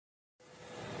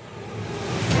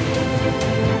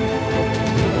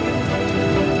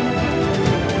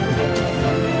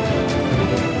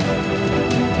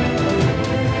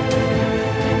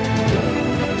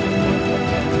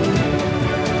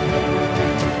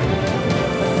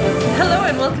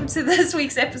welcome to this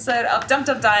week's episode of Dump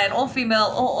Dump Die, an all-female,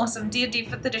 all-awesome D&D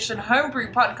 5th edition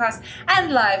homebrew podcast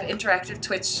and live interactive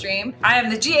Twitch stream. I am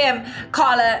the GM,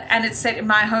 Carla, and it's set in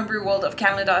my homebrew world of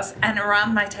Kalados, and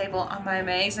around my table are my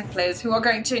amazing players who are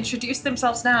going to introduce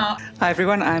themselves now. Hi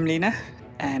everyone, I'm Lena,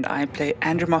 and I play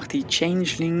Andromach the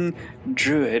Changeling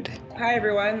Druid. Hi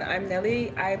everyone, I'm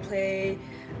Nelly. I play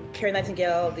Carrie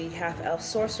Nightingale, the half-elf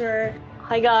sorcerer.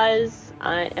 Hi guys,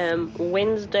 I am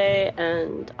Wednesday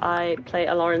and I play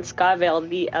Aloran Skyvale,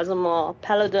 the Azamar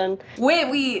Paladin. Where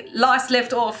we last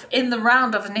left off in the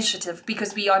round of initiative,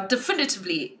 because we are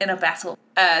definitively in a battle.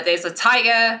 There's a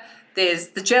tiger, there's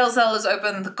the jail cell is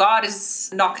open, the guard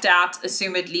is knocked out,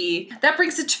 assumedly. That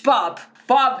brings it to Bob.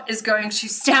 Bob is going to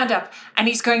stand up and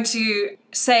he's going to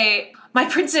say, "My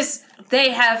princess, they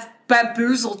have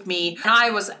bamboozled me. And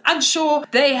I was unsure.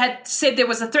 They had said there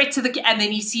was a threat to the..." And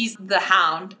then he sees the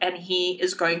hound and he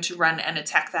is going to run and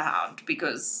attack the hound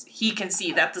because he can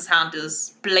see that this hound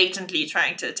is blatantly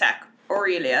trying to attack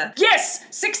Aurelia. Yes!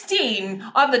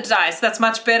 16 on the dice. That's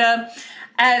much better.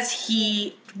 As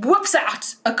he whips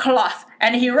out a cloth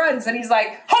and he runs and he's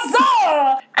like,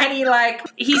 "Huzzah!" And he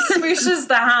smooshes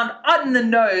the hound on the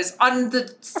nose, on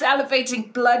the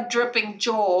salivating, blood-dripping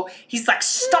jaw. He's like,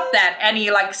 "Stop that!" And he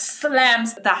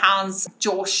slams the hound's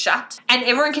jaw shut. And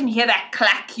everyone can hear that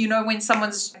clack, you know, when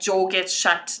someone's jaw gets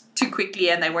shut too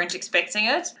quickly and they weren't expecting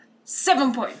it.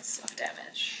 7 points of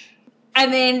damage.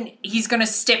 And then he's going to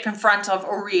step in front of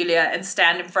Aurelia and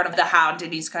stand in front of the hound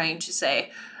and he's going to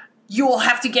say, "You'll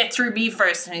have to get through me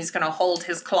first," and he's going to hold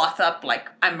his cloth up like,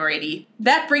 "I'm ready."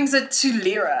 That brings it to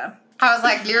Lyra. I was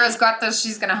like, Lyra's got this.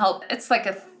 She's going to help. It's like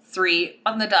a 3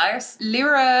 on the dice.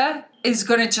 Lyra is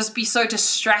going to just be so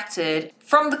distracted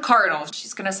from the corridor.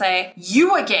 She's going to say,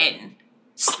 "You again.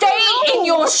 Stay in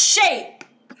your shape."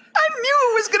 I knew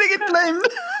I was going to get blamed.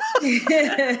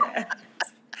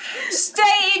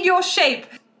 Stay in your shape.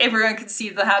 Everyone can see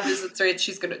the hound is a threat.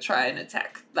 She's going to try and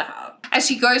attack the hound. As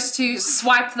she goes to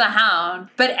swipe the hound,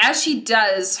 but as she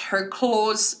does, her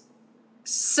claws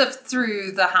sift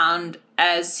through the hound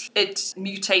as it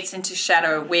mutates into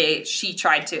shadow where she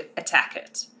tried to attack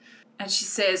it. And she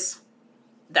says,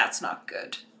 "That's not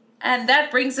good." And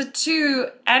that brings it to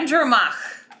Andromach.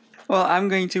 Well, I'm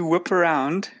going to whip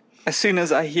around as soon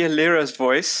as I hear Lyra's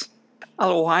voice.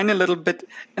 I'll whine a little bit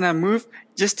and I move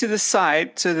just to the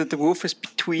side so that the wolf is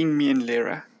between me and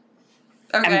Lyra.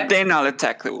 Okay. And then I'll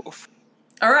attack the wolf.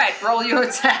 All right, roll your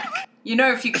attack. You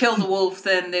know, if you kill the wolf,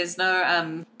 then there's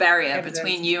no barrier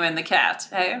between you and the cat,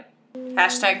 hey?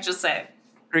 Hashtag just say.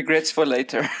 Regrets for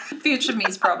later. Future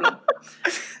me's problem.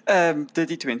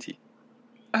 Dirty 20.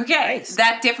 Okay, Nice.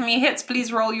 that definitely hits.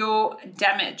 Please roll your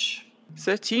damage.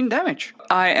 13 damage.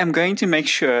 I am going to make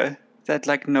sure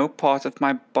that no part of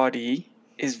my body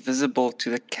is visible to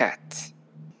the cat.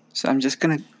 So I'm just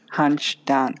going to hunch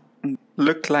down and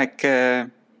look like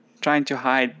trying to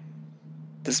hide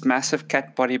this massive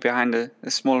cat body behind a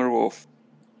smaller wolf.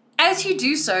 As you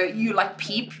do so, you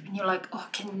peep and you're like, "Oh,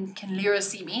 can Lyra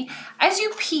see me?" As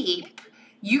you peep,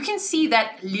 you can see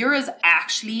that Lyra's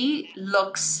actually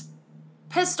looks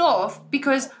pissed off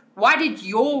because why did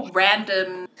your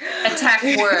random attack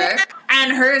work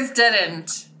and hers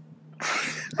didn't?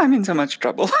 I'm in so much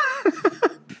trouble.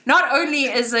 Not only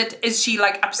is she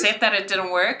upset that it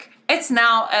didn't work, it's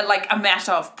now a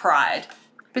matter of pride.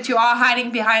 But you are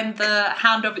hiding behind the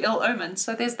Hound of Ill Omen,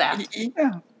 so there's that.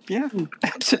 Yeah,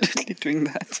 absolutely doing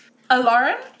that.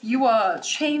 Aloran, you are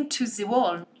chained to the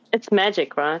wall. It's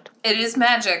magic, right? It is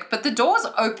magic, but the door's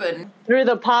open. Through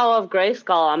the power of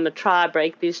Grayskull, I'm gonna try to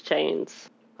break these chains.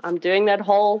 I'm doing that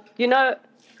whole,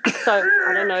 so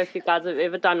I don't know if you guys have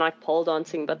ever done pole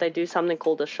dancing, but they do something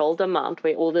called a shoulder mount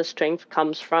where all the strength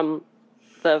comes from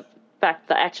the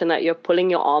action that you're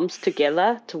pulling your arms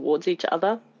together towards each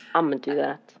other. I'm going to do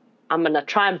that. I'm going to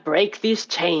try and break these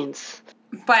chains.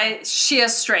 By sheer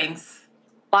strength.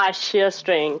 By sheer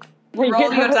strength.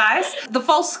 Roll your dice. The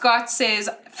false Scott says,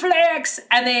 "Flex,"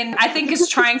 and then I think is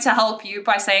trying to help you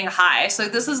by saying hi. So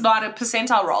this is not a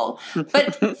percentile roll.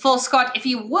 But false Scott, if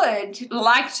you would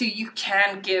like to, you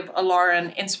can give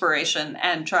Aloran inspiration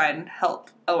and try and help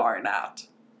Aloran out.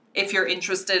 If you're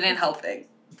interested in helping.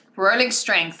 Rolling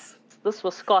strength. This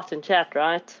was Scott in chat,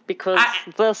 right? Because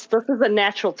this is a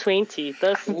natural 20.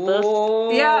 Oh,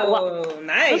 yeah.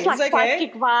 Nice. This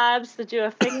psychic vibes. Did you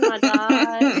affect my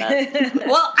die?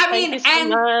 Well, I mean,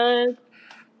 much.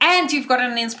 and you've got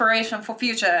an inspiration for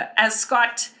future as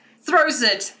Scott throws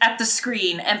it at the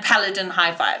screen and Paladin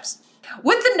high fives.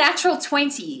 With the natural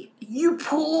 20, you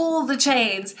pull the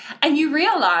chains and you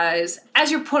realize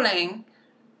as you're pulling,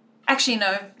 Actually,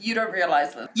 no, you don't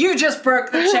realize this. You just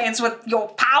broke the chains with your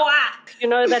power. You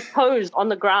know, that pose on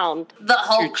the ground, The Two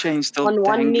Hulk. chains still on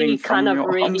one dangling knee, from kind of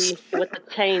your ready arms. with the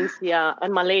chains, yeah,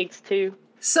 and my legs too.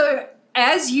 So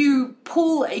as you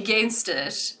pull against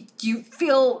it, you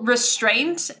feel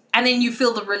restraint, and then you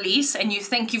feel the release, and you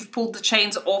think you've pulled the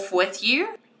chains off with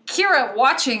you. Kira,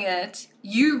 watching it,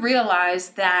 you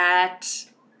realize that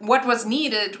what was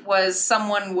needed was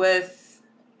someone with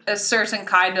a certain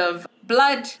kind of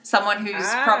blood, someone who's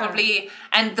probably,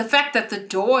 and the fact that the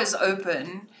door is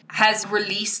open has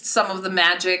released some of the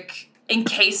magic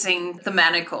encasing the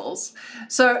manacles.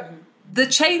 So the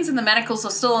chains and the manacles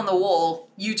are still on the wall.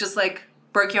 You just like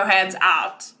broke your hands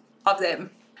out of them.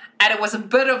 And it was a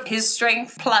bit of his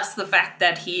strength plus the fact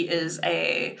that he is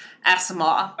a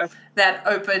Asimar that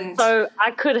opened So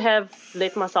I could have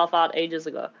let myself out ages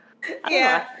ago. I don't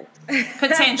Yeah. know.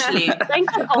 potentially.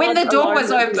 Thank God When the door Lauren was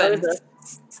doesn't know open. this.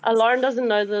 Lauren doesn't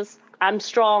know this. I'm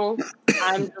strong.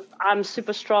 I'm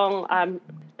super strong.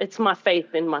 It's my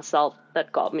faith in myself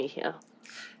that got me here.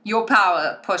 Your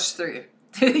power pushed through.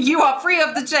 You are free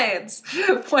of the chains.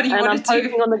 What do you And I'm want to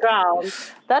posing do? on the ground.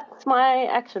 That's my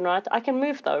action, right? I can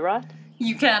move though, right?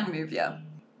 You can move, yeah.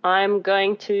 I'm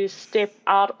going to step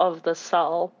out of the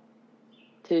cell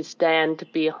to stand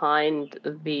behind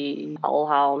the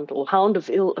Hellhound or Hound of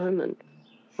Ill Omen.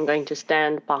 I'm going to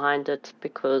stand behind it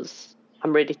because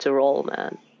I'm ready to roll,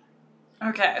 man.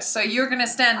 Okay, so you're going to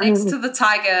stand next to the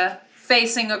tiger,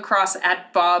 facing across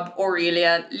at Bob,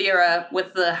 Aurelia, Lyra,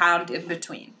 with the hound in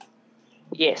between.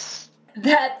 Yes.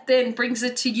 That then brings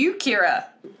it to you, Kira.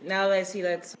 Now that I see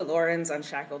that Lauren's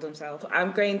unshackled himself,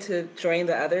 I'm going to join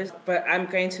the others, but I'm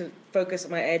going to focus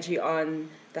my energy on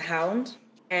the hound,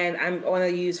 and I'm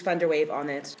going to use Thunderwave on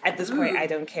it. At this point, I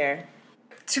don't care.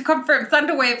 To confirm,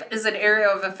 Thunderwave is an area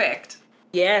of effect.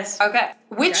 Yes. Okay.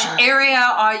 Which Yeah. area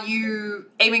are you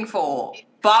aiming for?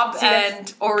 Bob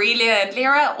and Aurelia and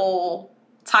Lyra, or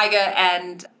Tiger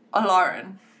and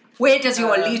Lauren? Where does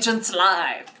your allegiance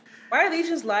lie? My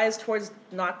allegiance lies towards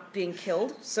not being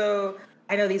killed, so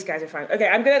I know these guys are fine. Okay,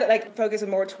 I'm gonna focus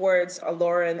more towards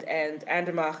Lauren and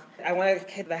Andermach. I want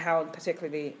to hit the hound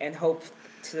particularly and hope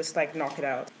to just knock it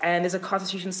out. And there's a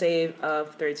Constitution save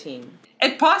of 13.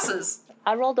 It passes.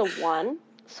 I rolled a 1.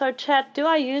 So, chat, do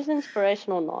I use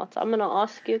inspiration or not? I'm going to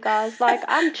ask you guys.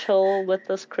 I'm chill with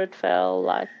this crit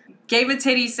fail. Gamer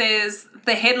Teddy says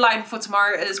the headline for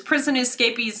tomorrow is Prison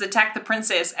Escapees Attack the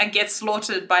Princess and Get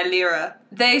Slaughtered by Lyra.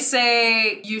 They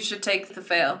say you should take the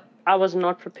fail. I was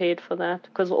not prepared for that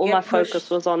because all Get my pushed. focus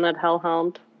was on that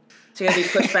Hellhound. So you're gonna be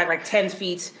pushed back 10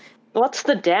 feet. What's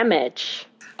the damage?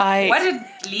 I What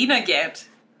did Lena get?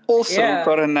 also Yeah.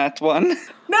 got a nat one.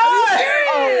 No!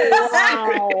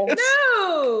 Wow.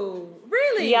 No!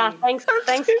 Really? Yeah, thanks,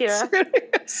 Kira.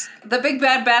 The big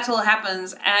bad battle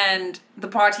happens and the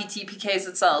party TPKs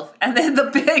itself. And then the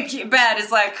big bad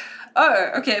is like, oh,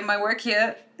 okay, my work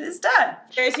here is done.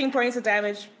 13 points of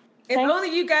damage. If Thanks.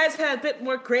 only you guys had a bit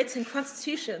more grit and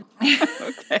constitution.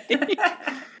 Okay. You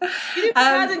do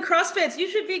pads and CrossFits. You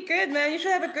should be good, man. You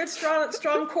should have a good,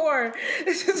 strong core.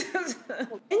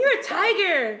 And you're a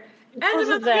tiger. Because And of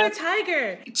you're a that.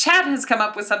 tiger. Chad has come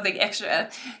up with something extra.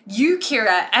 You,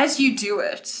 Kira, as you do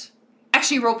it,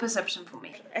 actually roll perception for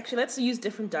me. Actually, let's use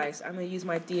different dice. I'm gonna use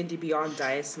my D&D Beyond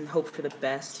dice and hope for the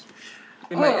best.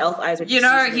 And my elf eyes are You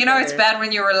know it's better. bad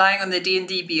when you're relying on the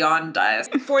D&D Beyond dice.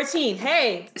 14.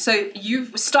 Hey. So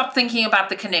you stopped thinking about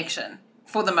the connection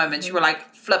for the moment. You were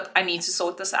like, flip, I need to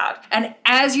sort this out. And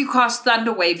as you cast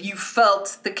Thunderwave, you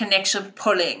felt the connection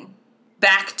pulling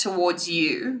back towards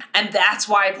you. And that's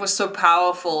why it was so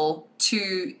powerful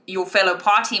to your fellow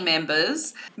party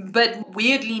members, but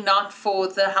weirdly not for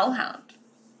the Hellhound.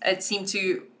 It seemed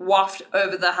to waft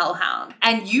over the Hellhound.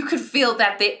 And you could feel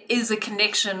that there is a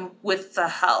connection with the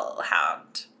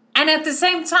Hellhound. And at the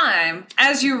same time,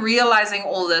 as you're realizing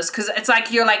all this, because it's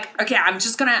like, you're like, okay, I'm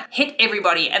just going to hit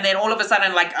everybody. And then all of a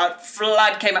sudden, a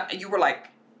flood came up. You were like,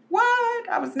 what?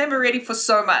 I was never ready for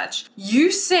so much.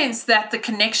 You sense that the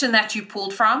connection that you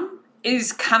pulled from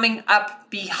is coming up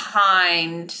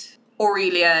behind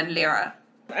Aurelia and Lyra.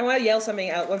 I want to yell something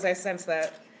out once I sense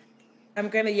that. I'm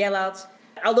going to yell out.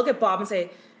 I'll look at Bob and say,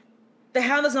 the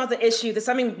hound is not the issue. There's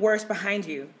something worse behind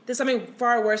you. There's something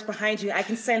far worse behind you. I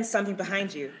can sense something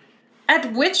behind you.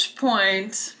 At which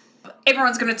point,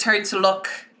 everyone's going to turn to look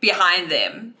behind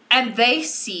them. And they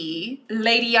see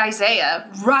Lady Isaiah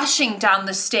rushing down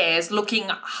the stairs, looking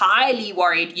highly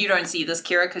worried. You don't see this,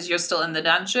 Kira, because you're still in the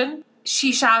dungeon.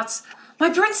 She shouts, "My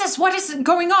princess, what is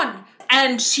going on?"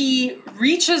 And she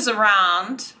reaches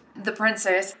around the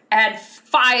princess and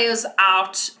fires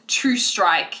out True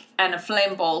Strike and a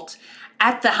Flame Bolt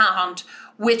at the hound,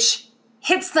 which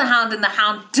hits the hound and the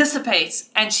hound dissipates.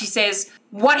 And she says,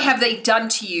 what have they done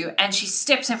to you? And she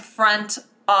steps in front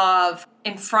of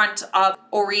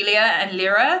Aurelia and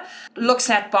Lyra, looks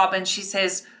at Bob and she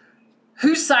says,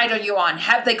 whose side are you on?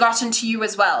 Have they gotten to you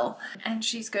as well? And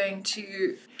she's going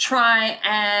to try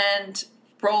and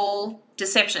roll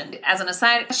deception. As an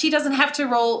aside, she doesn't have to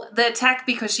roll the attack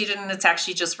because she didn't attack,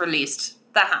 she just released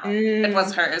the hound. It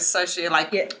was hers, so she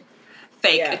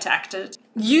fake attacked it.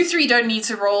 You three don't need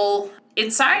to roll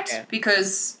insight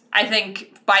because I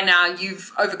think by now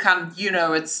you've overcome, you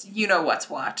know what's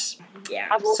what. Yeah.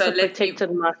 I've also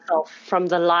protected myself from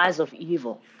the lies of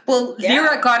evil. Well,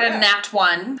 Lyra got a nat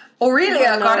 1.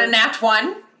 Aurelia got a nat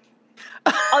 1.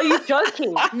 Are you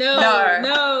joking?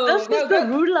 No. This is the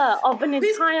ruler of an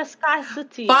entire sky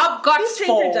city. Bob got Please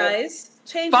 4. change your dice.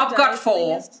 Bob got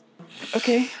 4. Please.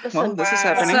 Okay, well, this is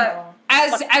Wow. happening. So,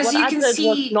 as What you I can did see,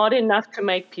 was not enough to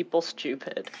make people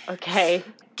stupid. Okay.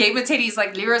 Gamer Teddy's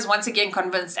like, Lyra's once again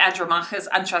convinced Andromach is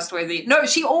untrustworthy. No,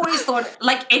 she always thought,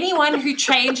 like, anyone who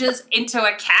changes into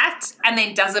a cat and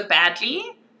then does it badly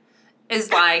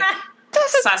is, like,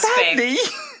 suspect. Badly.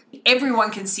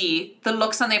 Everyone can see the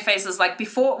looks on their faces. Like,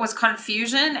 before it was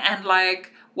confusion and,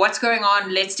 like, what's going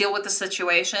on? Let's deal with the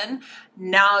situation.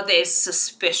 Now there's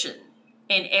suspicion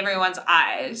in everyone's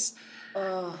eyes.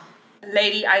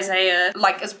 Lady Isaiah,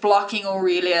 like, is blocking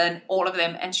Aurelia and all of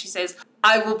them, and she says,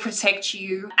 I will protect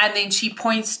you. And then she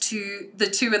points to the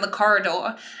two in the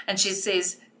corridor, and she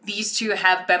says, these two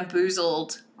have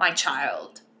bamboozled my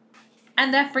child.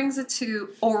 And that brings it to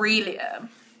Aurelia,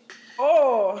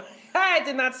 Oh, I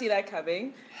did not see that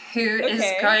coming. who is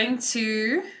going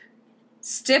to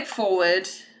step forward.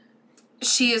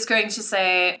 She is going to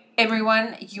say,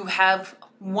 everyone, you have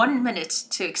 1 minute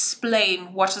to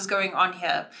explain what is going on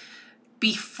here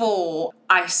before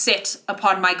I set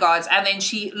upon my guards. And then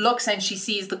she looks and she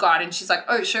sees the guard and she's like,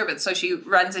 oh, Sherbet. So she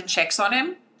runs and checks on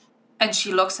him. And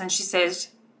she looks and she says,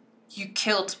 you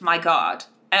killed my guard.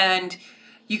 And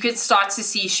you can start to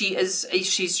see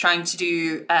she's trying to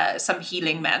do some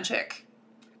healing magic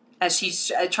as she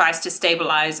tries to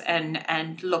stabilize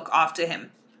and look after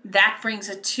him. That brings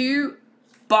it to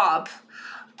Bob.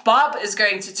 Bob is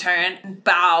going to turn and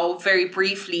bow very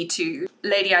briefly to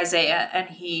Lady Isaiah, and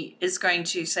he is going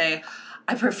to say,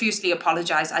 I profusely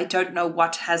apologize. I don't know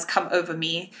what has come over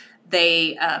me.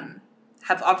 They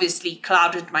have obviously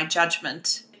clouded my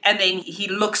judgment. And then he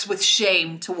looks with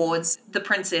shame towards the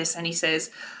princess, and he says,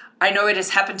 I know it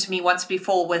has happened to me once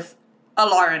before with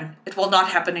Alarin. It will not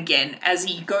happen again. As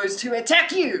he goes to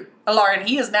attack you, Alarin,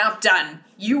 he is now done.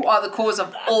 You are the cause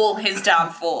of all his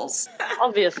downfalls.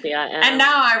 Obviously, I am. And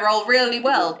now I roll really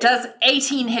well. Does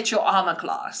 18 hit your armor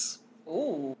class?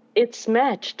 Ooh. It's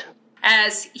matched.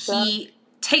 As he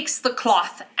takes the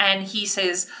cloth and he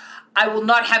says, I will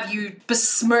not have you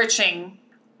besmirching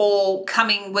or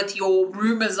coming with your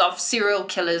rumors of serial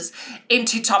killers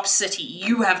into Top City.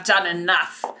 You have done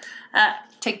enough.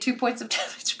 Take 2 points of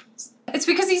damage. It's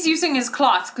because he's using his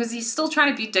cloth, because he's still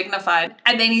trying to be dignified.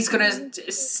 And then he's going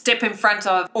to step in front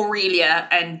of Aurelia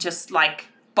and just, like,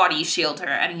 body shield her.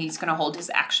 And he's going to hold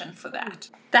his action for that.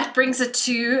 That brings it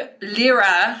to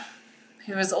Lyra,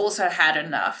 who has also had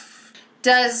enough.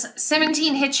 Does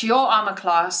 17 hit your armor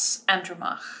class,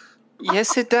 Andromach?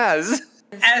 Yes, it does.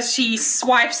 As she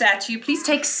swipes at you, please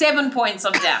take 7 points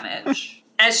of damage.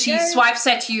 As she swipes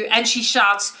at you and she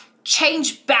shouts,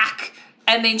 change back.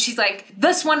 And then she's like,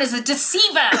 this one is a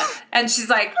deceiver. And she's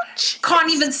like,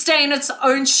 can't even stay in its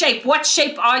own shape. What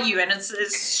shape are you? And it's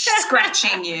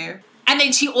scratching you. And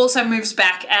then she also moves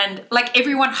back and, like,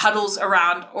 everyone huddles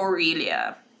around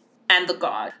Aurelia and the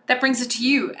guard. That brings it to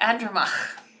you,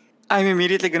 Andromach. I'm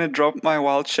immediately going to drop my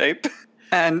wild shape.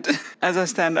 And as I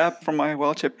stand up from my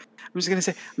wild shape, I'm just going to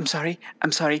say, I'm sorry.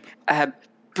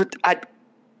 But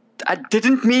I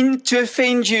didn't mean to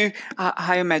offend you,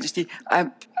 Higher Majesty.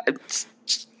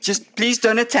 Just please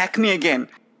don't attack me again.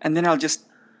 And then I'll just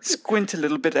squint a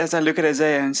little bit as I look at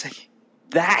Isaiah and say,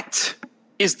 that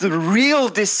is the real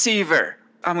deceiver.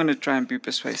 I'm going to try and be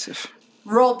persuasive.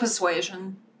 Roll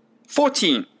persuasion.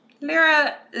 14.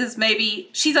 Lyra is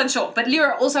she's unsure, but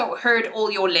Lyra also heard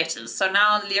all your letters. So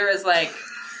now Lyra's like,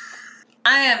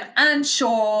 I am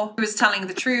unsure who is telling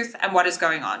the truth and what is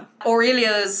going on.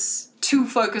 Aurelia's too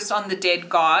focused on the dead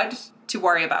guard to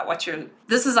worry about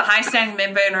this is a high-standing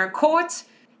member in her court,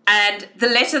 and the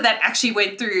letter that actually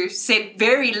went through said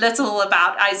very little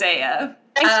about Isaiah.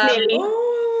 Thanks, Nelly.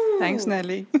 Ooh. Thanks,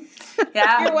 Nelly.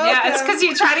 Yeah, You're yeah, it's welcome. because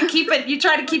you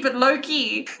try to keep it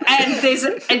low-key. And there's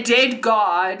a dead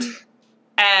guard.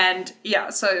 And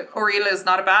yeah, so Aurelia is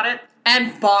not about it.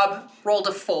 And Bob rolled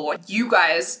a 4. You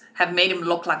guys have made him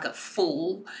look like a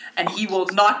fool, and he will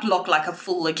not look like a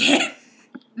fool again.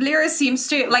 Lyra seems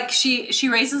to, like, she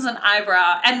raises an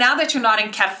eyebrow, and now that you're not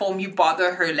in cat form, you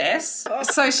bother her less.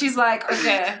 So she's like,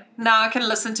 okay, now I can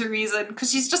listen to reason.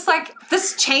 Because she's just like,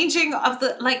 this changing of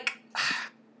the, like,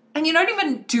 and you don't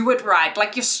even do it right.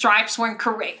 Like, your stripes weren't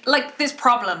correct. Like, there's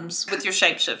problems with your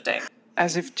shape-shifting.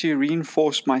 As if to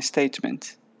reinforce my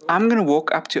statement, I'm going to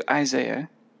walk up to Isaiah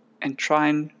and try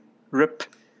and rip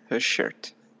her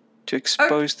shirt to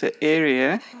expose the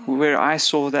area where I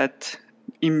saw that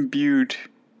imbued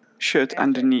shirt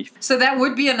underneath. So that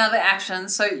would be another action.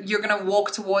 So you're going to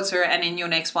walk towards her, and in your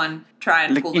next one, try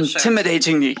and Like pull the shirt.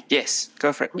 intimidatingly. Yes,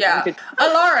 go for it. Yeah.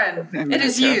 Lauren, it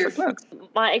is you.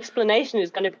 My explanation is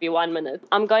going to be 1 minute.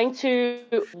 I'm going to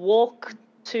walk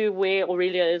to where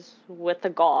Aurelia is with the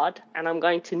guard, and I'm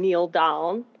going to kneel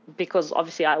down because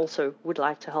obviously I also would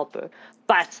like to help her.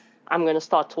 But I'm going to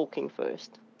start talking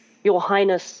first. Your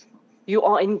Highness, you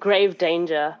are in grave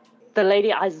danger. The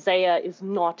Lady Isaiah is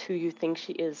not who you think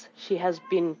she is. She has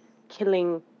been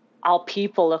killing our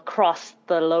people across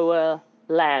the lower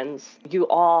lands. You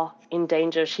are in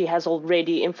danger. She has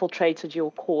already infiltrated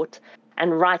your court.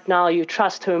 And right now you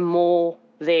trust her more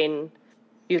than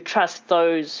you trust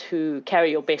those who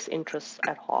carry your best interests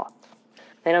at heart.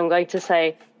 Then I'm going to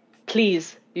say,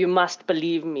 please, you must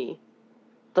believe me.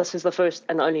 This is the first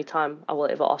and only time I will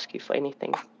ever ask you for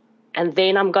anything. And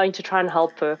then I'm going to try and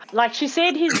help her. Like she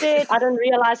said, he's dead. I didn't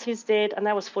realize he's dead. And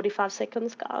that was 45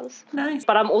 seconds, guys. Nice.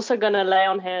 But I'm also going to lay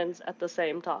on hands at the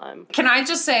same time. Can I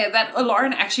just say that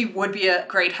Lauren actually would be a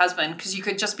great husband, because you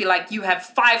could just be like, you have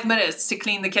 5 minutes to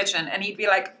clean the kitchen, and he'd be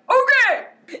like, okay.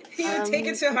 He would take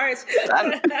it to heart.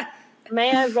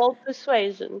 May I roll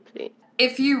persuasion, please?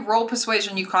 If you roll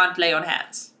persuasion, you can't lay on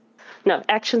hands. No,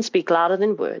 actions speak louder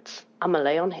than words. I'm going to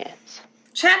lay on hands.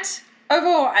 Chat, over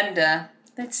or under?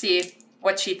 Let's see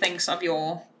what she thinks of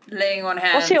your laying on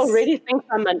hands. Well, she already thinks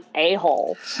I'm an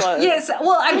a-hole. So. Yes,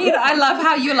 well, I mean, I love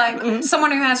how you're like,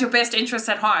 someone who has your best interests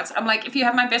at heart. I'm like, if you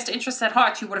have my best interests at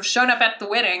heart, you would have shown up at the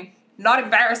wedding, not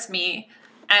embarrassed me,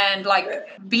 and, like,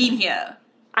 been here.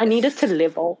 I needed to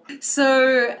level.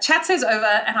 So, chat says over,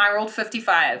 and I rolled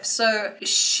 55. So,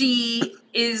 she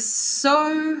is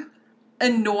so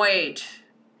annoyed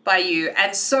by you,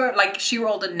 and so, like, she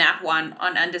rolled a nat 1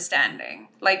 on understanding.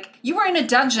 Like, you were in a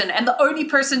dungeon, and the only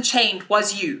person chained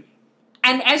was you.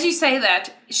 And as you say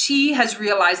that, she has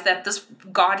realized that this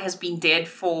guard has been dead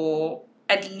for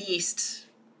at least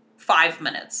 5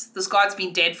 minutes. This guard's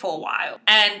been dead for a while.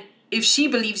 And if she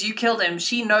believes you killed him,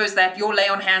 she knows that your lay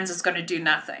on hands is going to do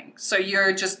nothing. So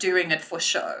you're just doing it for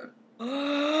show.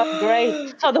 Oh,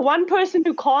 great. So the one person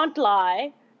who can't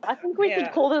lie, I think we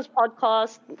could call this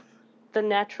podcast The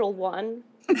Natural One.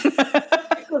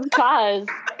 guys,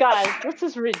 this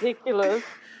is ridiculous.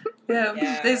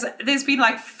 Yeah. There's been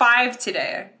like 5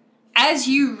 today. As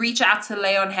you reach out to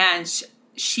lay on hands,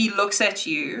 she looks at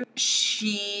you.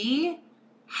 She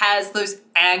has those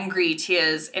angry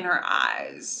tears in her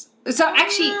eyes. So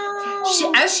actually,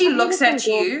 as she looks at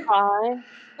you,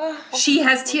 she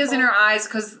has tears in her eyes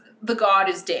because the guard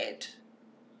is dead.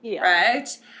 Yeah. Right?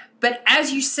 But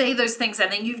as you say those things,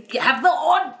 and then you have the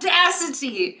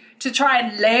audacity to try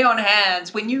and lay on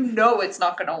hands when you know it's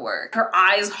not going to work. Her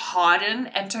eyes harden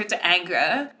and turn to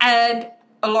anger. And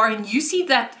Lauren, you see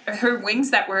that her wings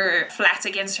that were flat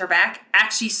against her back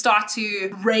actually start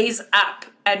to raise up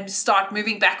and start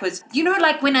moving backwards. You know,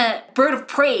 like when a bird of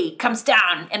prey comes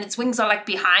down and its wings are like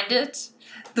behind it,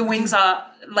 the wings are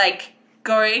like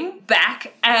going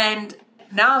back, and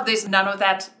now there's none of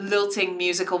that lilting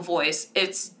musical voice.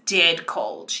 It's dead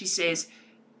cold. She says,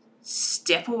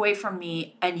 "Step away from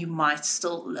me and you might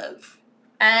still live."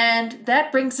 And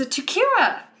that brings it to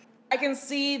Kira. I can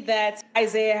see that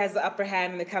Isaiah has the upper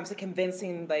hand when it comes to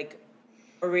convincing, like,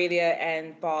 Aurelia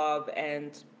and Bob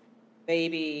and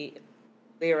baby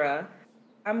Lyra.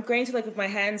 I'm going to, like, with my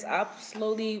hands up,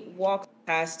 slowly walk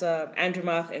past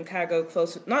Andromach and kind of go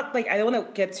close. Not, like, I don't want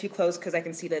to get too close because I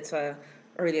can see that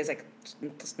Aurelia's, like,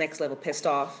 this next level pissed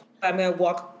off. I'm going to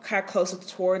walk kind of closer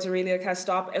towards Aurelia, kind of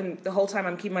stop, and the whole time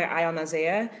I'm keeping my eye on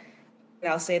Isaiah.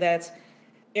 And I'll say that,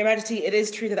 Your Majesty, it is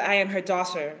true that I am her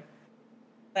daughter,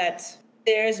 but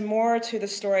there's more to the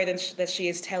story that she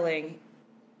is telling.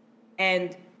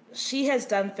 And she has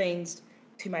done things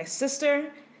to my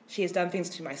sister, she has done things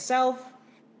to myself,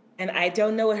 and I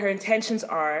don't know what her intentions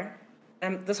are.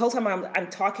 This whole time I'm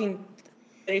talking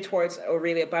towards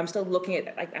Aurelia, but I'm still looking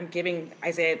at, like, I'm giving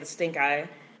Isaiah the stink eye.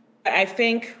 I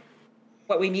think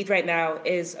what we need right now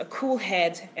is a cool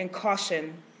head and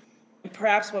caution. And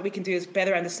perhaps what we can do is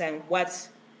better understand what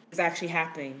is actually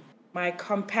happening. My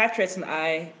compatriots and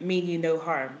I mean you no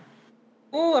harm.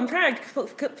 Oh, I'm trying to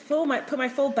put my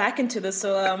full back into this.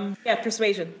 So,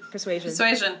 persuasion.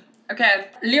 Persuasion. Okay,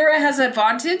 Lyra has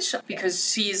advantage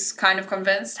because she's kind of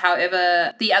convinced.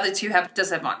 However, the other two have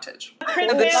disadvantage.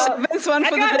 This one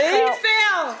for the day.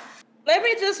 Fail. Let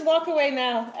me just walk away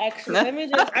now. Actually, I'm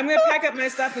gonna pack up my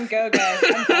stuff and go, guys.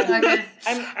 I'm done.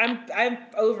 Okay. I'm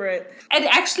over it. It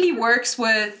actually works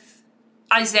with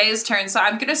Isaiah's turn, so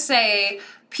I'm gonna say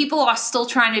people are still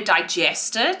trying to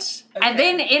digest it. Okay. And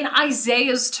then in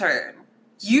Isaiah's turn,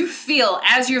 you feel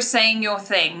as you're saying your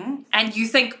thing and you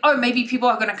think, oh, maybe people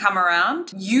are going to come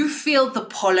around. You feel the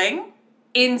pulling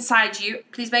inside you.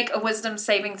 Please make a wisdom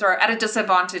saving throw at a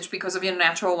disadvantage because of your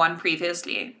natural one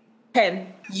previously.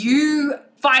 10. You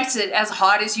fight it as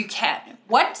hard as you can.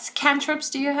 What cantrips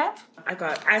do you have? I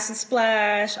got Acid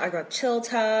Splash, I got Chill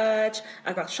Touch,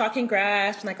 I got Shocking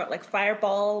Grasp, and I got like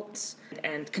Firebolt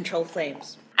and Control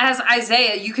Flames. As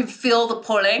Isaiah, you can feel the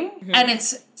pulling, and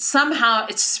it's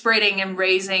spreading and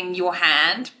raising your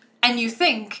hand. And you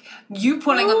think you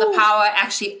pulling on the power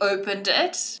actually opened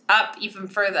it up even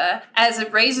further as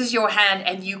it raises your hand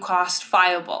and you cast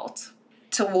Firebolt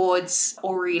towards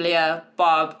Aurelia,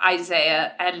 Bob,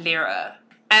 Isaiah, and Lyra.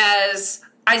 As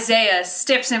Isaiah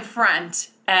steps in front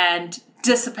and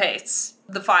dissipates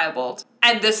the Firebolt.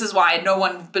 And this is why no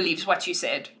one believes what you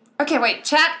said. Okay, wait,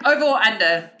 chat, over or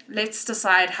under? Let's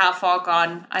decide how far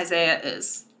gone Isaiah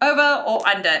is. Over or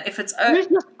under? If it's over... Where's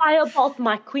the Firebolt,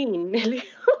 my queen, Nelly?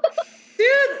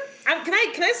 Dude, can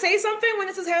I say something when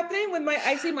this is happening? When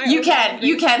I see my... You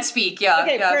can speak, yeah.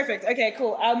 Okay, yeah. perfect. Okay,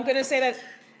 cool. I'm going to say that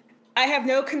I have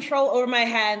no control over my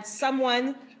hand.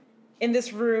 Someone in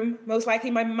this room, most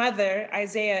likely my mother,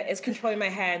 Isaiah, is controlling my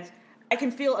hand. I can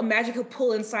feel a magical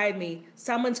pull inside me.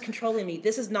 Someone's controlling me.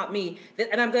 This is not me.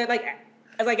 And I'm going to, like,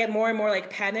 as I get more and more, like,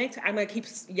 panicked, I'm going to keep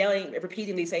yelling,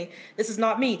 repeatedly saying, this is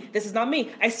not me. This is not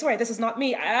me. I swear, this is not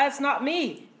me. That's not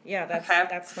me. Yeah,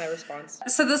 that's my response.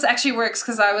 So this actually works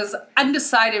because I was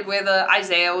undecided whether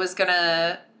Isaiah was going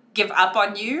to give up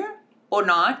on you or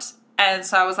not. And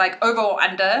so I was like, over or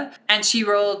under. And she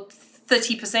rolled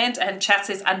 30% and chat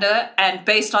says under. And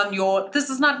based on your, this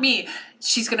is not me,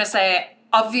 she's going to say,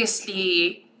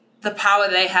 obviously, the power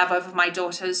they have over my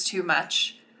daughter is too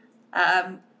much.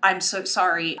 I'm so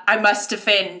sorry. I must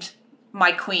defend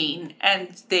my queen.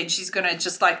 And then she's going to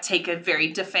just like take a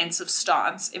very defensive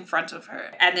stance in front of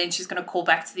her. And then she's going to call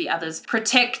back to the others,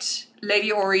 protect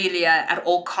Lady Aurelia at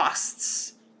all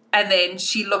costs. And then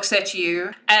she looks at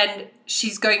you and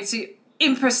she's going to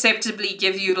imperceptibly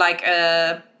give you like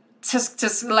a,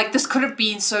 like this could have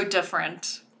been so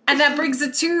different. And that brings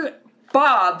it to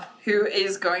Bob, who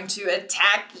is going to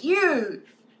attack you.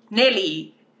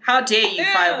 Nelly, how dare you,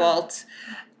 Firebolt?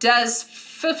 Does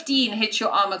 15 hit your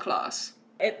armor class?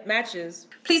 It matches.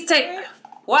 Please take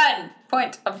 1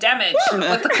 point of damage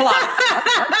with the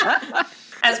cloth.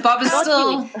 As Bob is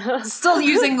still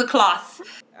using the cloth.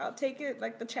 I'll take it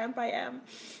like the champ I am.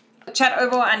 Chat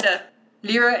over or under.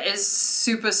 Lyra is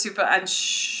super, super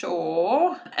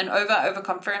unsure. And over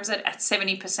confirms it at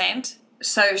 70%.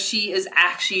 So she is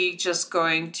actually just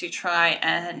going to try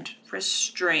and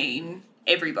restrain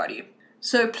everybody.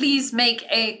 So please make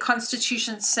a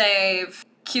Constitution save.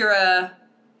 Kira,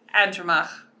 Andromach,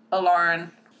 Aloran.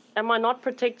 Am I not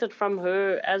protected from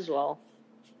her as well?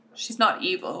 She's not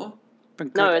evil.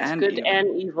 No, it's good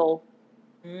and evil.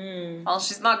 Well,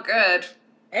 she's not good.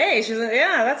 Hey,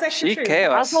 that's actually true. I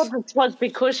Chaos. thought it was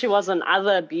because she was an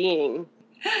other being.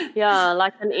 Yeah,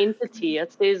 like an entity.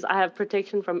 It says I have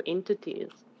protection from entities.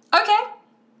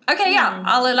 Okay, yeah,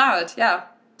 I'll allow it, yeah.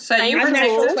 So you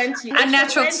Unnatural protect... 20.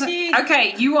 Unnatural 20.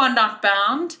 Okay, you are not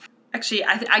bound. Actually,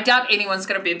 I doubt anyone's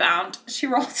going to be bound. She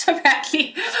rolled so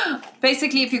badly.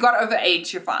 Basically, if you got over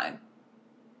 8, you're fine.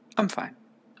 I'm fine.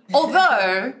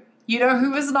 Although, you know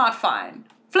who is not fine?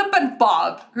 Flippin'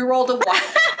 Bob, who rolled a 1.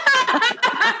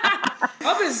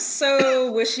 Bob is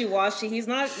so wishy-washy. He's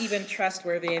not even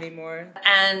trustworthy anymore.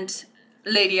 And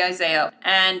Lady Isaiah.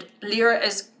 And Lyra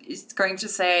is going to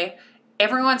say,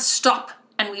 everyone stop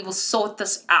and we will sort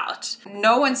this out.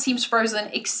 No one seems frozen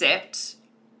except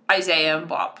Isaiah and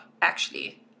Bob,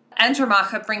 actually.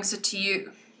 Andromache brings it to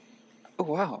you. Oh,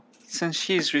 wow. Since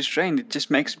she's restrained, it just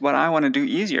makes what I want to do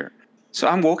easier. So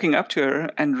I'm walking up to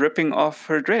her and ripping off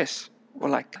her dress. Or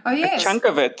like a chunk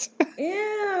of it.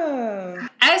 Yeah.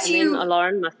 As And you then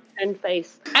Aloran must turn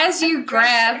face. As you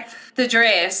grab the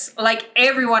dress, like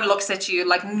everyone looks at you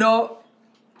like, no,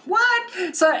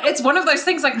 what? So it's one of those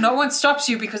things like no one stops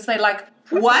you because they like,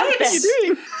 What? What are you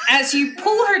doing? As you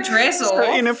pull her dress So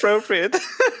off, inappropriate.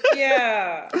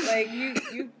 Yeah, like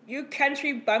you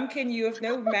country bumpkin. You have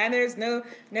no manners, no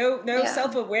Yeah.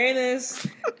 self-awareness,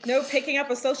 no picking up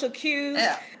a social cues.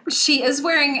 yeah. She is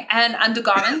wearing an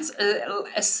undergarment,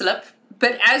 a slip.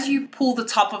 But as you pull the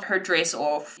top of her dress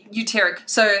off, you tear it.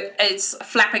 So it's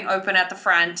flapping open at the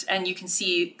front, and you can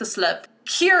see the slip.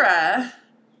 Kira,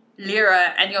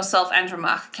 Lyra, and yourself,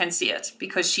 Andromach, can see it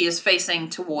because she is facing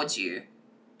towards you.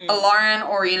 Lauren,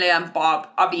 Aurelia, and Bob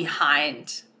are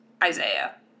behind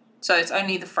Isaiah. So it's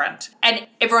only the front. And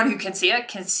everyone who can see it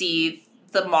can see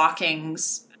the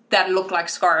markings that look like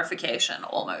scarification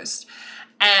almost.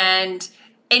 And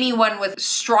anyone with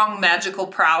strong magical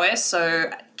prowess,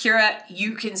 so Kira,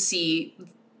 you can see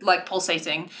like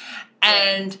pulsating.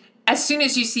 And as soon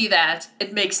as you see that,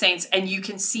 it makes sense. And you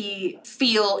can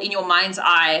feel in your mind's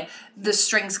eye the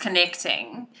strings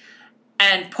connecting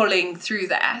and pulling through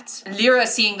that. Lyra,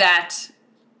 seeing that,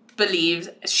 believes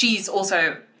she's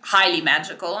also highly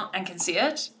magical and can see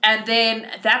it. And then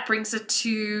that brings it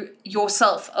to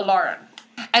yourself, Lauren.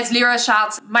 As Lyra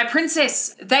shouts, "My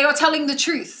princess, they are telling the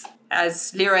truth,"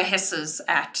 as Lyra hisses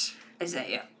at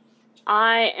Isaiah.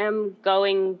 I am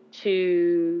going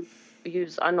to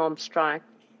use unarmed strike.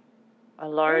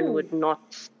 Lauren would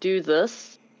not do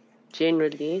this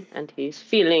generally, and he's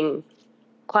feeling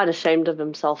quite ashamed of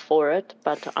himself for it,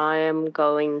 but I am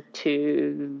going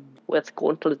to, with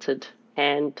gauntleted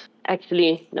hand,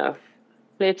 actually, no,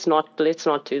 let's not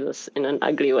do this in an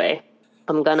ugly way.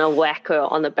 I'm gonna whack her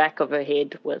on the back of her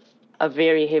head with a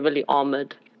very heavily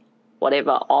armored,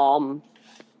 whatever, arm,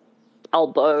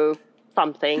 elbow,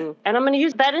 something. And I'm gonna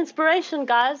use that inspiration,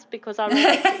 guys, because I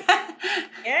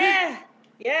really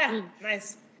Yeah,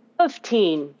 nice.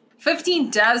 15. 15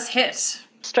 does hit.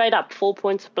 Straight up, 4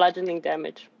 points of bludgeoning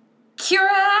damage.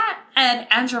 Kira and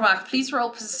Andromach, please roll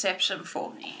perception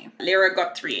for me. Lyra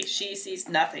got 3. She sees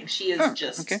nothing. She is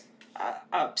just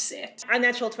upset.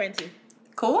 Unnatural 20.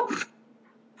 Cool.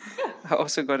 I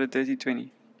also got a dirty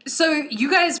 20. So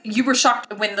you were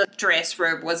shocked when the dress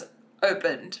robe was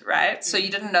opened, right? So you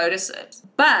didn't notice it.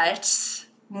 But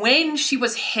when she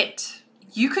was hit,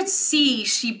 you could see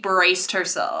she braced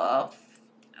herself,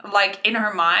 like in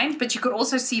her mind, but you could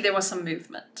also see there was some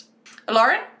movement.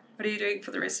 Lauren, what are you doing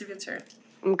for the rest of your turn?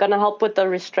 I'm gonna help with the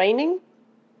restraining.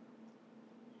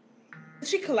 Did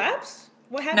she collapse?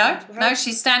 What happened? No,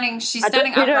 she's standing I don't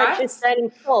hit her, upright. she's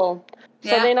standing still. So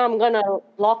Yeah. then I'm gonna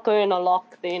lock her in a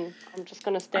lock then. I'm just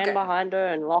gonna stand Okay. behind her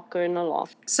and lock her in a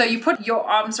lock. So you put your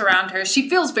arms around her. She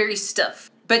feels very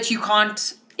stiff, but you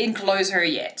can't enclose her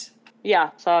yet.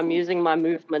 Yeah, so I'm using my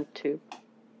movement to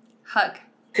Hug.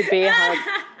 be a hug.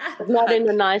 But not in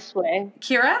a nice way.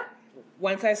 Kira?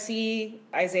 Once I see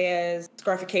Isaiah's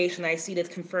scarification, I see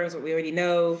that confirms what we already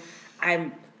know.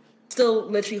 I'm still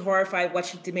literally horrified what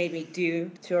she made me do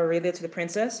to Aurelia, to the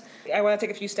princess. I want to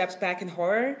take a few steps back in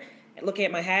horror, looking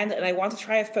at my hand, and I want to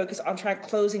try to focus on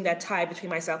closing that tie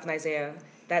between myself and Isaiah.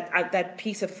 That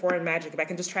piece of foreign magic. If I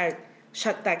can just try to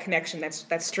shut that connection,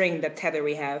 that string, that tether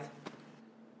we have.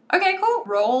 Okay, cool.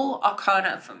 Roll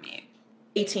Arcana for me.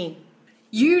 18.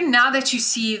 Now that you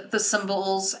see the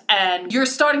symbols and you're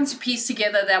starting to piece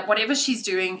together that whatever she's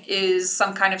doing is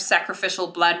some kind of sacrificial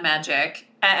blood magic,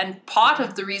 and part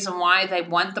of the reason why they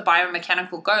want the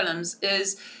biomechanical golems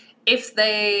is if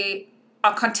they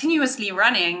are continuously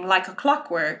running like a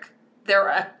clockwork, they're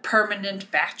a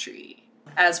permanent battery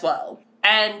as well.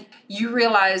 And you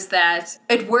realize that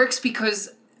it works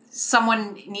because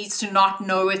someone needs to not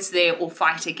know it's there or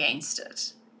fight against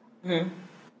it. Mm-hmm.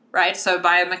 Right? So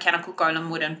biomechanical golem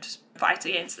wouldn't fight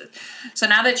against it. So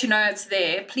now that you know it's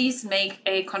there, please make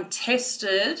a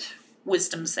contested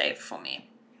wisdom save for me.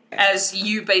 As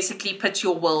you basically put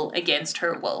your will against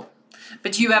her will.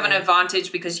 But you have an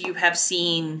advantage because you have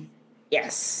seen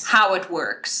Yes. how it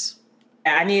works.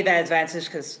 Yeah, I need that advantage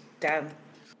because, damn.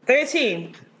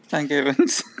 13. Thank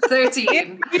heavens.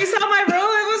 13. You saw my roll?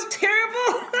 It was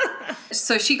terrible.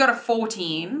 So she got a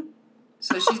 14.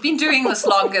 So she's been doing this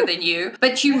longer than you.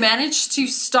 But you managed to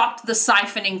stop the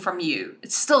siphoning from you.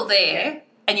 It's still there.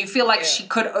 And you feel like she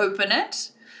could open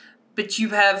it. But you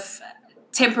have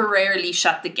temporarily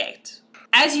shut the gate.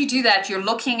 As you do that, you're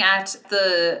looking at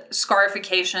the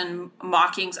scarification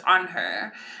markings on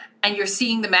her. And you're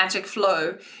seeing the magic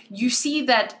flow. You see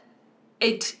that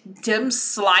it dims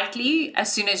slightly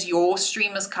as soon as your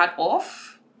stream is cut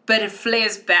off, but it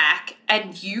flares back,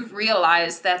 and you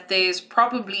realize that there's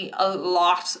probably a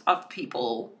lot of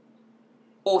people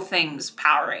or things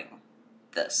powering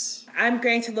this. I'm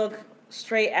going to look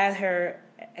straight at her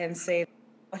and say,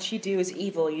 what you do is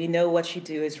evil. You know what you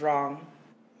do is wrong.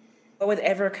 What would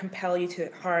ever compel you to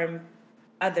harm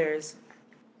others,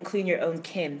 including your own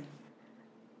kin.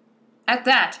 At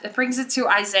that, it brings it to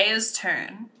Isaiah's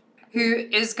turn, who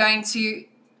is going to,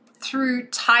 through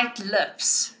tight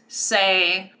lips,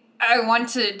 say, I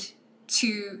wanted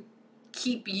to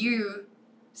keep you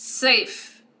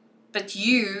safe, but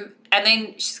you, and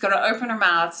then she's going to open her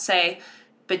mouth, say,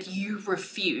 but you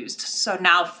refused, so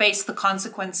now face the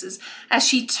consequences. As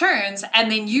she turns,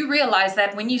 and then you realize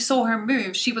that when you saw her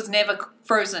move, she was never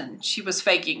frozen. She was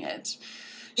faking it.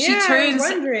 She I was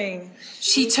wondering.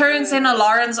 She turns in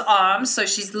Lauren's arms, so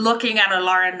she's looking at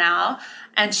Lauren now,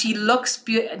 and she looks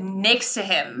next to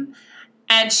him,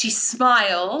 and she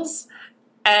smiles,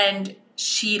 and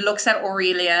she looks at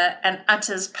Aurelia and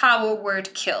utters power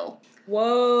word kill.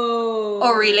 Whoa.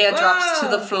 Aurelia drops to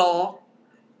the floor.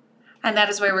 And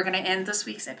that is where we're going to end this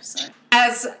week's episode.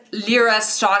 As Lyra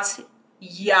starts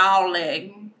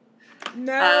yowling.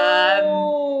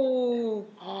 No.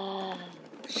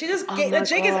 She just the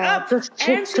jig is up. This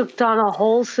chick took down a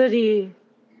whole city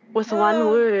with one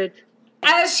word.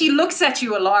 As she looks at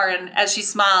you, Lauren, as she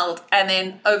smiled, and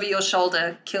then over your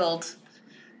shoulder killed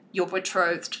your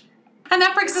betrothed. And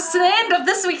that brings us to the end of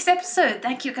this week's episode.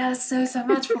 Thank you guys so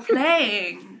much for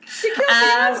playing.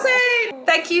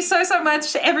 Thank you so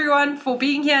much to everyone for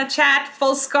being here. Chat,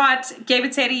 Full Scott, Gamer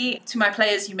Teddy, to my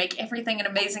players. You make everything an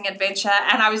amazing adventure.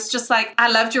 And I was just like, I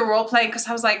loved your role playing because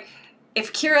I was like,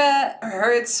 if Kira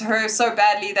hurts her so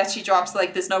badly that she drops,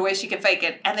 like, there's no way she can fake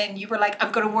it. And then you were like,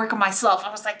 I'm going to work on myself.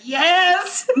 I was like,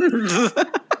 yes!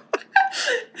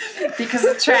 Because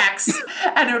it tracks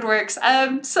and it works.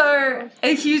 So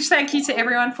a huge thank you to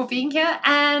everyone for being here.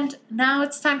 And now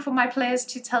it's time for my players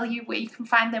to tell you where you can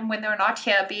find them when they're not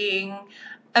here being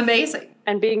amazing.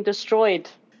 And being destroyed.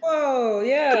 Whoa,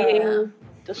 yeah. Being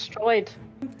destroyed.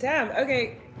 Damn.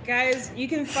 Okay, guys, you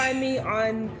can find me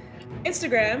on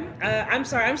Instagram. I'm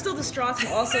sorry, I'm still distraught and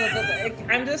also,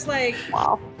 I'm just like,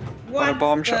 wow. What a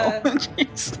bombshell.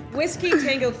 Whiskey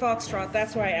Tango Foxtrot,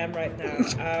 that's where I am right now.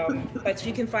 But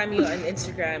you can find me on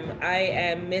Instagram. I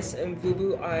am Miss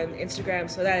Mvubu on Instagram,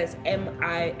 so that is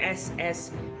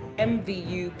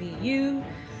MISSMVUBU.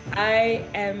 I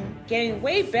am getting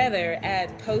way better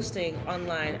at posting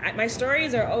online. My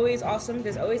stories are always awesome.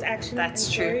 There's always action in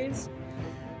stories.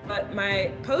 But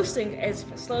my posting is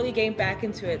slowly getting back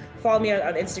into it. Follow me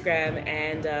on Instagram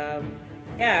and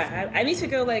I need to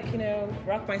go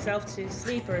rock myself to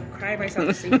sleep or cry myself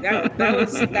to sleep.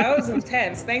 That was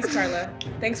intense. Thanks, Carla.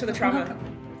 Thanks for the trauma.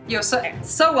 You're so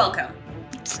welcome.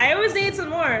 I always need some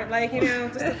more,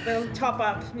 just a top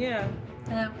up. Yeah.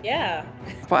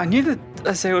 Well, I knew that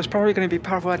Isaiah was probably going to be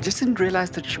powerful. I just didn't realize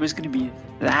that she was going to be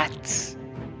that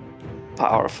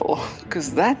powerful,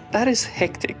 because that is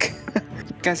hectic.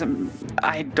 Guys,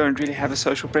 I don't really have a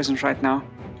social presence right now.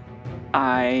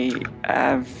 I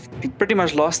have pretty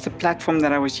much lost the platform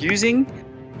that I was using,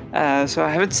 so I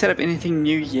haven't set up anything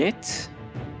new yet,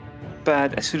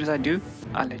 but as soon as I do,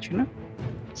 I'll let you know.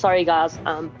 Sorry guys,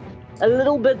 a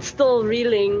little bit still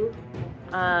reeling.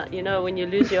 When you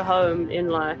lose your home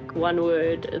in one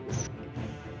word,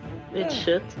 it's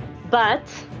shit. But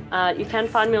you can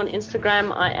find me on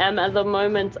Instagram. I am at the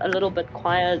moment a little bit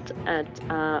quiet at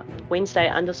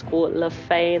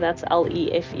Wednesday_Lefey. That's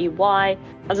LEFEY.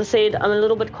 As I said, I'm a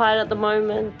little bit quiet at the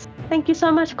moment. Thank you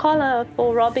so much, Carla,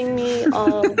 for robbing me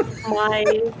of my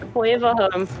forever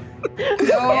home.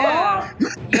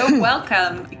 You're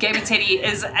welcome. Gamer Teddy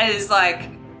is like,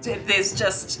 there's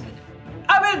just,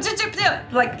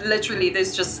 literally,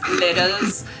 there's just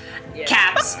letters.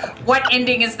 Caps. What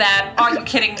ending is that? Are you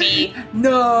kidding me?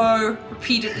 No.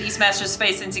 Repeatedly smashes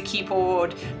face into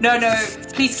keyboard. No.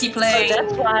 Please keep playing. So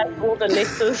that's why all the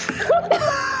letters.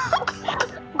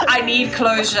 I need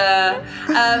closure.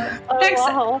 Thanks.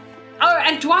 Wow. Oh,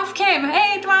 and Dwarf came.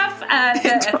 Hey, Dwarf.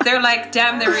 They're like,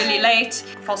 damn, they're really late.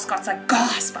 False Scott's like,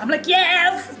 gasp. I'm like,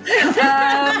 yes.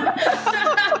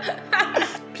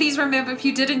 Please remember, if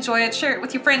you did enjoy it, share it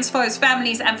with your friends, foes,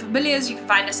 families, and familiars. You can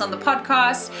find us on the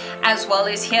podcast, as well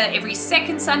as here every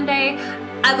second Sunday.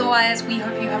 Otherwise, we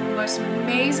hope you have the most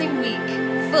amazing week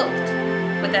filled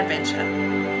with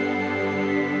adventure.